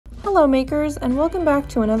Hello makers, and welcome back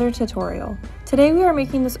to another tutorial. Today we are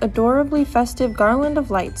making this adorably festive garland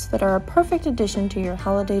of lights that are a perfect addition to your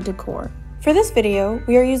holiday decor. For this video,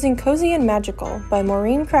 we are using Cozy and Magical by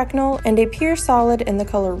Maureen Cracknell and a pure solid in the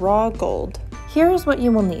color Raw Gold. Here is what you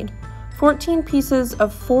will need. 14 pieces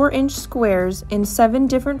of 4-inch squares in 7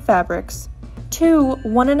 different fabrics, 2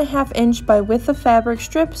 1.5 inch by width of fabric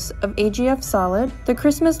strips of AGF solid, the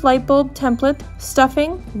Christmas light bulb template,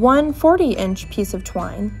 stuffing, 1 40-inch piece of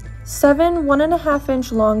twine, 7 1.5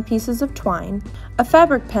 inch long pieces of twine, a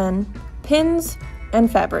fabric pen, pins, and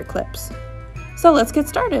fabric clips. So let's get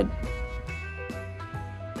started.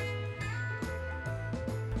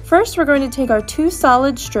 First, we're going to take our 2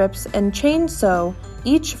 solid strips and chain sew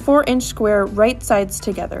each 4-inch square right sides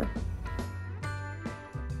together.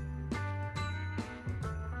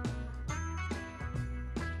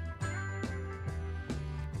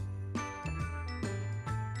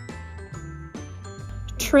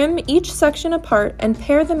 Trim each section apart and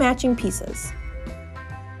pair the matching pieces.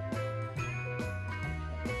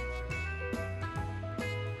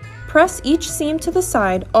 Press each seam to the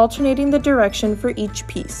side, alternating the direction for each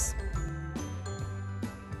piece.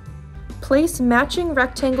 Place matching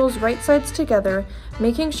rectangles right sides together,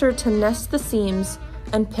 making sure to nest the seams,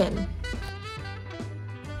 and pin.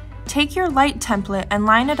 Take your light template and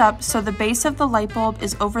line it up so the base of the light bulb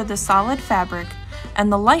is over the solid fabric and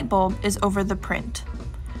the light bulb is over the print.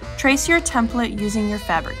 Trace your template using your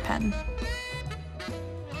fabric pen.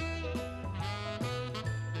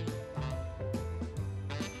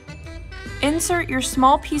 Insert your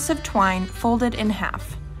small piece of twine folded in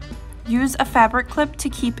half. Use a fabric clip to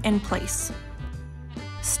keep in place.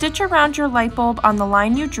 Stitch around your light bulb on the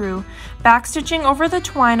line you drew, backstitching over the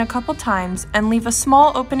twine a couple times, and leave a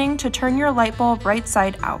small opening to turn your light bulb right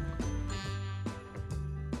side out.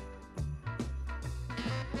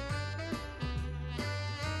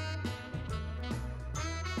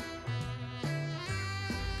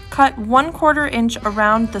 Cut 1/4 inch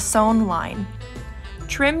around the sewn line.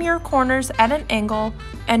 Trim your corners at an angle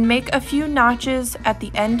and make a few notches at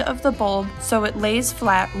the end of the bulb so it lays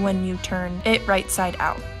flat when you turn it right side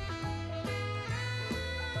out.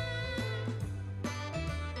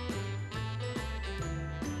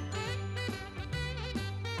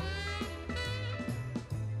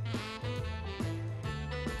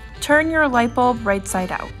 Turn your light bulb right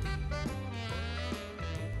side out.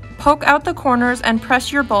 Poke out the corners and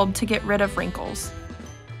press your bulb to get rid of wrinkles.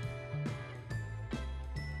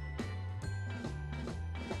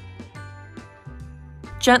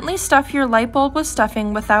 Gently stuff your light bulb with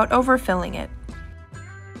stuffing without overfilling it.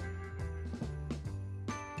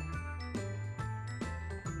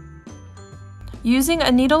 Using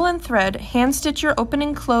a needle and thread, hand stitch your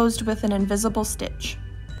opening closed with an invisible stitch.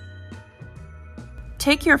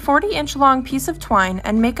 Take your 40-inch long piece of twine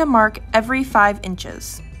and make a mark every 5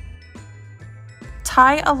 inches.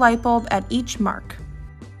 Tie a light bulb at each mark.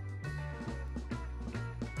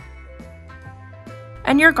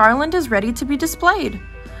 And your garland is ready to be displayed.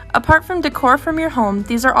 Apart from decor from your home,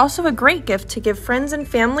 these are also a great gift to give friends and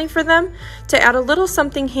family for them to add a little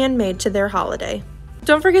something handmade to their holiday.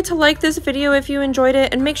 Don't forget to like this video if you enjoyed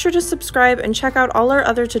it, and make sure to subscribe and check out all our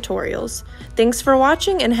other tutorials. Thanks for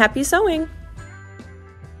watching and happy sewing!